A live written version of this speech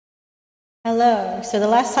Hello. So the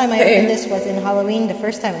last time I opened this was in Halloween, the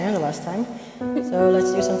first time and the last time. So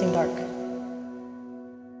let's do something dark.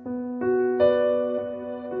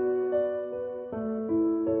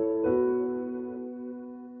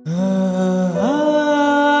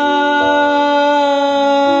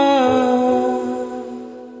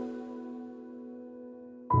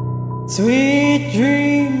 Sweet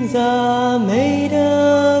dreams are made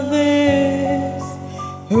of this.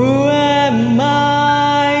 Who am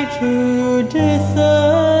I to disagree?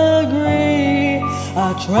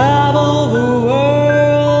 I travel the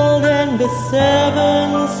world and the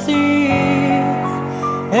seven seas.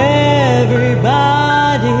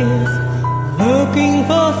 Everybody's looking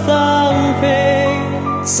for something.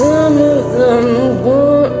 Some of them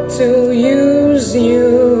want to use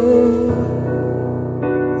you.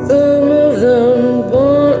 Some of them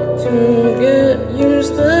want to get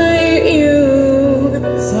used by you.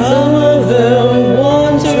 Some of them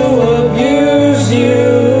want to abuse you.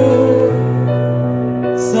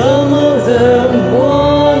 Some of them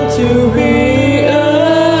want to be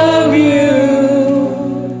abused.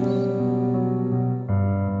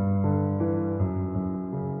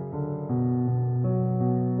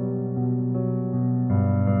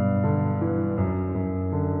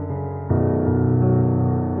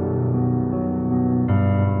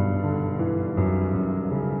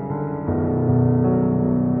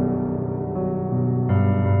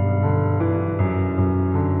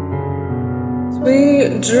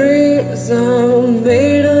 Sweet dreams are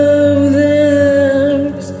made of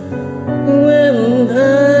this. Who am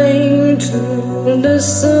I to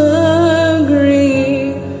disagree?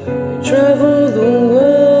 Travel the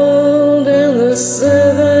world and the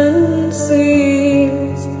seven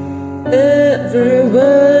seas.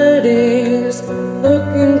 Everybody's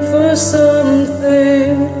looking for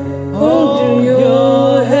something. Hold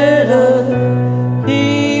your head up,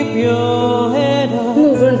 Keep your head up.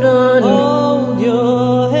 moving on.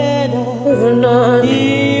 Moving on,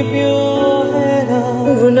 Keep your head up.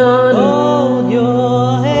 moving on, Hold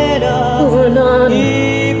your head up. moving on,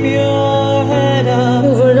 Keep your head up.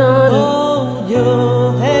 moving on, Hold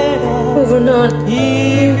your head up. moving on.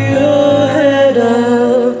 Keep Your head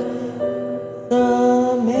up.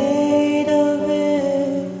 Some made of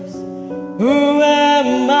this. Who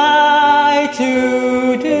am I to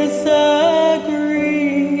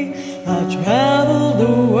disagree? I travel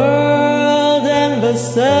the world and the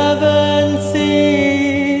seven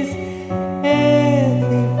seas.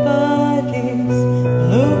 Everybody's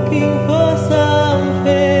looking for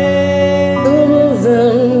something. Some of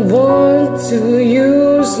them want to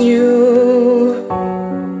use you.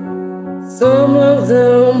 Some of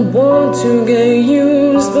them want to get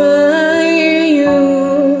used by you.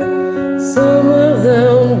 Some of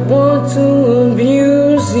them want to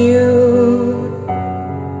abuse you.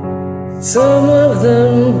 Some of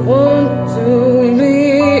them want to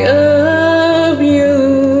be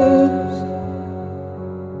abused.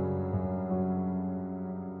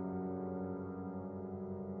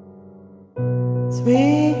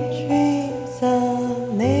 Sweet dreams.